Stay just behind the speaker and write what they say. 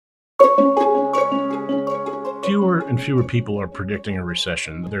fewer and fewer people are predicting a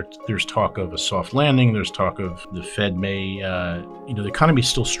recession. There's talk of a soft landing. There's talk of the Fed may, the economy's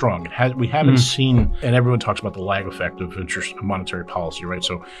still strong. We haven't seen, and everyone talks about the lag effect of monetary policy, right?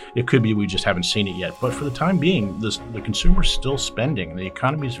 So it could be we just haven't seen it yet. But for the time being, the consumer's still spending. The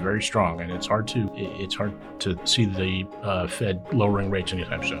economy is very strong, and it's hard to see the Fed lowering rates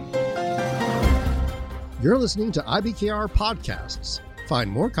anytime soon. You're listening to IBKR Podcasts.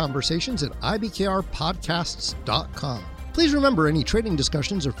 Find more conversations at ibkrpodcasts.com. Please remember, any trading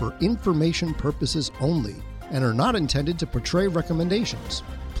discussions are for information purposes only and are not intended to portray recommendations.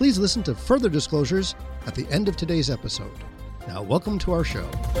 Please listen to further disclosures at the end of today's episode. Now, welcome to our show.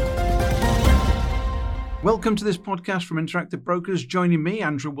 Welcome to this podcast from Interactive Brokers. Joining me,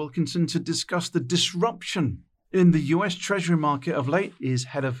 Andrew Wilkinson, to discuss the disruption in the US Treasury market of late is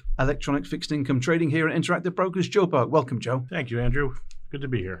Head of Electronic Fixed Income Trading here at Interactive Brokers, Joe Burke. Welcome, Joe. Thank you, Andrew. Good to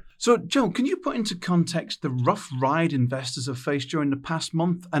be here. So, Joe, can you put into context the rough ride investors have faced during the past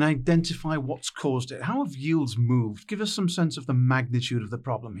month and identify what's caused it? How have yields moved? Give us some sense of the magnitude of the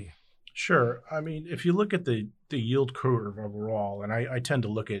problem here. Sure. I mean, if you look at the yield curve overall, and I tend to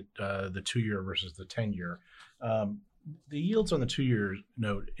look at the 2-year versus the 10-year, the yields on the 2-year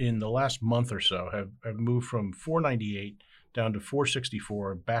note in the last month or so have moved from 498 down to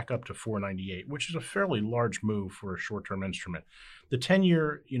 464, back up to 498, which is a fairly large move for a short-term instrument. The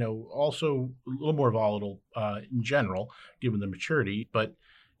 10-year, also a little more volatile in general, given the maturity, but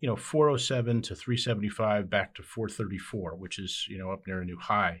 407 to 375, back to 434, which is up near a new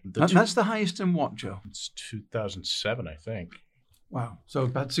high. That's the highest in what, Joe? It's 2007, I think. Wow, so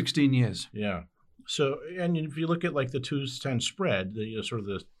about 16 years. Yeah. So, and if you look at like the 2-10 spread,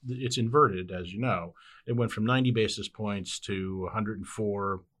 it's inverted, as you know. It went from 90 basis points to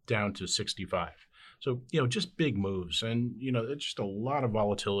 104 down to 65. So, just big moves, and it's just a lot of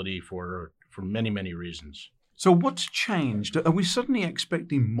volatility for many, many reasons. So, what's changed? Are we suddenly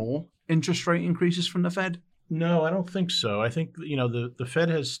expecting more interest rate increases from the Fed? No, I don't think so. I think the Fed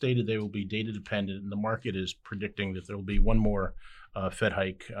has stated they will be data dependent, and the market is predicting that there will be one more Fed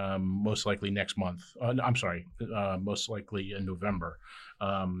hike, most likely next month. Most likely in November.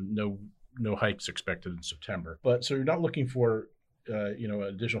 No hikes expected in September. But so you're not looking for an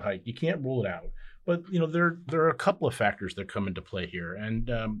additional hike. You can't rule it out. But there are a couple of factors that come into play here, and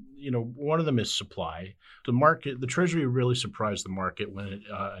one of them is supply. The Treasury really surprised the market when it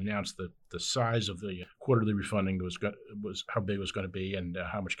announced that the size of the quarterly refunding was how big it was going to be and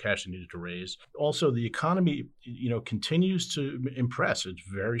how much cash it needed to raise. Also, the economy continues to impress. It's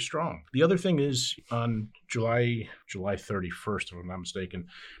very strong. The other thing is on July 31st, if I'm not mistaken,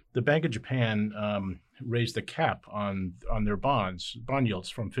 the Bank of Japan raised the cap on their bond yields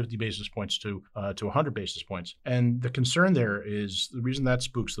from 50 basis points to 100 basis points. And the concern there is the reason that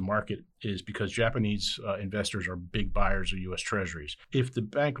spooks the market is because Japanese investors are big buyers of U.S. Treasuries. If the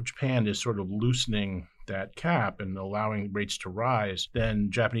Bank of Japan is sort of loosening that cap and allowing rates to rise, then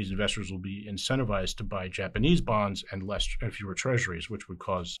Japanese investors will be incentivized to buy Japanese bonds and fewer treasuries, which would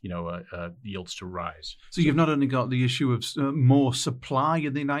cause yields to rise. So you've not only got the issue of more supply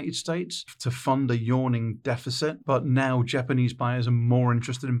in the United States to fund a yawning deficit, but now Japanese buyers are more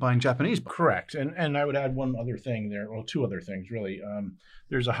interested in buying Japanese bonds. Correct. And I would add one other thing there, well, two other things really.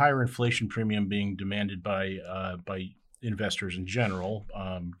 There's a higher inflation premium being demanded by investors in general,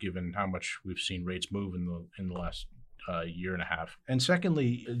 given how much we've seen rates move in the last year and a half. And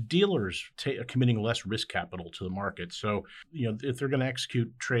secondly, dealers are committing less risk capital to the market. So, if they're going to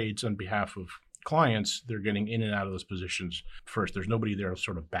execute trades on behalf of clients, they're getting in and out of those positions first. There's nobody there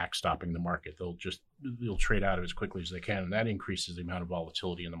sort of backstopping the market. They'll trade out of it as quickly as they can, and that increases the amount of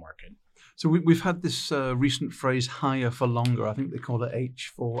volatility in the market. So we've had this recent phrase, higher for longer. I think they call it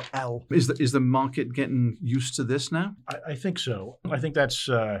H4L. Is the market getting used to this now? I think so. I think that's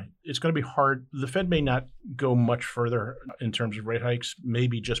it's going to be hard. The Fed may not go much further in terms of rate hikes.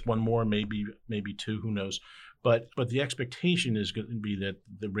 Maybe just one more, maybe two. Who knows? But the expectation is going to be that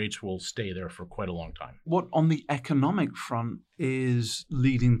the rates will stay there for quite a long time. What on the economic front is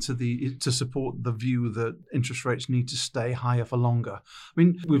leading to support the view that interest rates need to stay higher for longer? I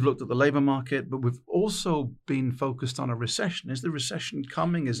mean, we've looked at the labor market, but we've also been focused on a recession. Is the recession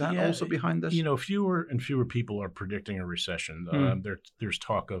coming? Is that also behind this? Fewer and fewer people are predicting a recession. There's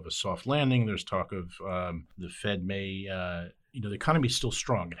talk of a soft landing. There's talk of the Fed may the economy is still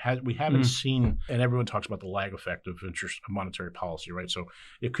strong. We haven't seen, and everyone talks about the lag effect of monetary policy, right? So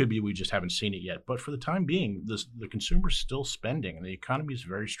it could be we just haven't seen it yet. But for the time being, the consumer is still spending, and the economy is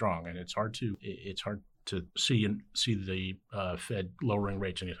very strong, and it's hard to see the Fed lowering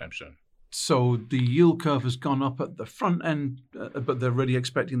rates anytime soon. So the yield curve has gone up at the front end, but they're really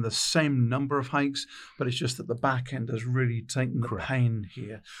expecting the same number of hikes, but it's just that the back end has really taken the pain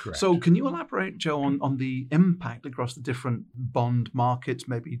here. Correct. So can you elaborate, Joe, on the impact across the different bond markets,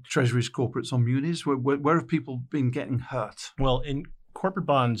 maybe treasuries, corporates, or munis? Where have people been getting hurt? Well, in corporate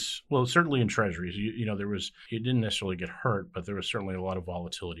bonds, well, certainly in treasuries, you didn't necessarily get hurt, but there was certainly a lot of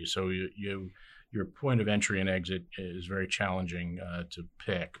volatility. So your point of entry and exit is very challenging to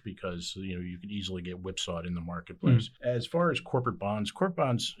pick because you can easily get whipsawed in the marketplace. As far as corporate bonds,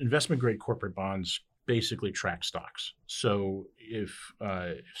 investment grade corporate bonds basically track stocks. So if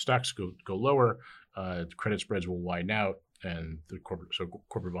stocks go lower, the credit spreads will widen out, and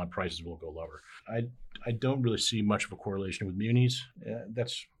corporate bond prices will go lower. I don't really see much of a correlation with munis.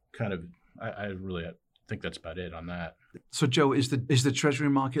 That's kind of I think that's about it on that. So, Joe, is the treasury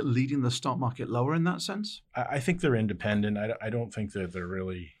market leading the stock market lower in that sense? I think they're independent. I don't think that they're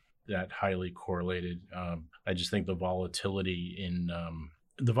really that highly correlated. I just think the volatility in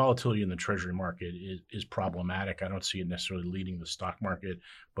the treasury market is problematic. I don't see it necessarily leading the stock market,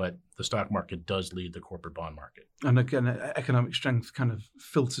 but the stock market does lead the corporate bond market. And again, economic strength kind of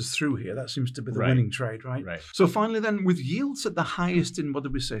filters through here. That seems to be the winning trade, right? Right. So finally then, with yields at the highest in, what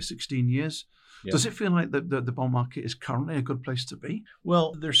did we say, 16 years, does it feel like the bond market is currently a good place to be?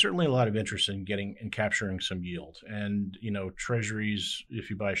 Well, there's certainly a lot of interest in capturing some yield. And, treasuries, if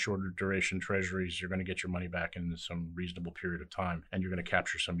you buy shorter duration treasuries, you're going to get your money back in some reasonable period of time, and you're going to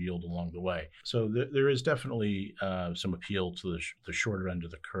capture some yield along the way. So there is definitely some appeal to the shorter end of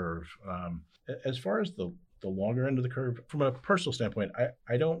the curve. As far as the longer end of the curve, from a personal standpoint,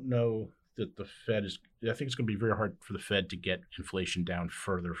 I don't know that the Fed I think it's going to be very hard for the Fed to get inflation down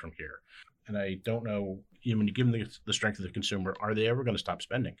further from here. And I don't know, given the strength of the consumer, are they ever going to stop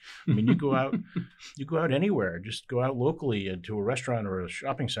spending? I mean, you go out anywhere, just go out locally to a restaurant or a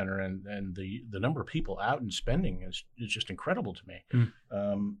shopping center, and the number of people out and spending is just incredible to me.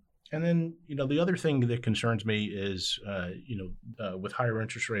 And then, the other thing that concerns me is, with higher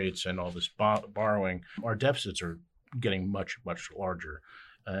interest rates and all this borrowing, our deficits are getting much, much larger.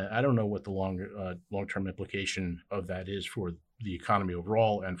 I don't know what the long-term implication of that is for the economy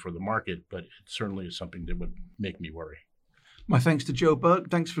overall and for the market, but it certainly is something that would make me worry. My thanks to Joe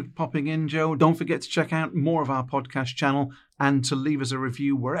Burke. Thanks for popping in, Joe. Don't forget to check out more of our podcast channel and to leave us a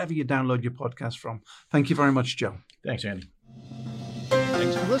review wherever you download your podcast from. Thank you very much, Joe. Thanks, Andy.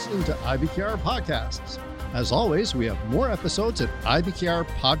 Thanks for listening to IBKR Podcasts. As always, we have more episodes at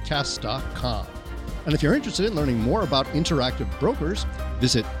ibkrpodcasts.com. And if you're interested in learning more about interactive brokers,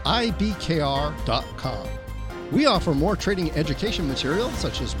 visit ibkr.com. We offer more trading education materials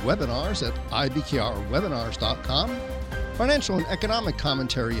such as webinars at ibkrwebinars.com, financial and economic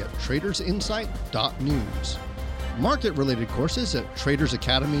commentary at tradersinsight.news, market-related courses at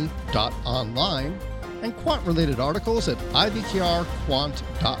tradersacademy.online, and quant-related articles at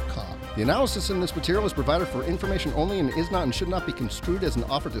ibkrquant.com. The analysis in this material is provided for information only and is not and should not be construed as an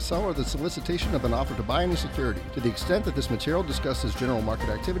offer to sell or the solicitation of an offer to buy any security. To the extent that this material discusses general market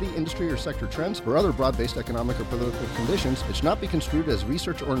activity, industry or sector trends, or other broad-based economic or political conditions, it should not be construed as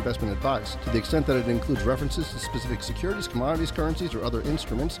research or investment advice. To the extent that it includes references to specific securities, commodities, currencies, or other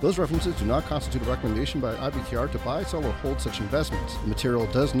instruments, those references do not constitute a recommendation by IBKR to buy, sell, or hold such investments. The material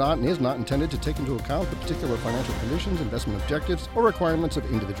does not and is not intended to take into account the particular financial conditions, investment objectives, or requirements of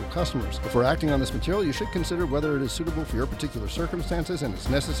individual customers. Before acting on this material, you should consider whether it is suitable for your particular circumstances and, if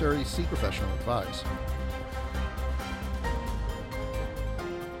necessary, seek professional advice.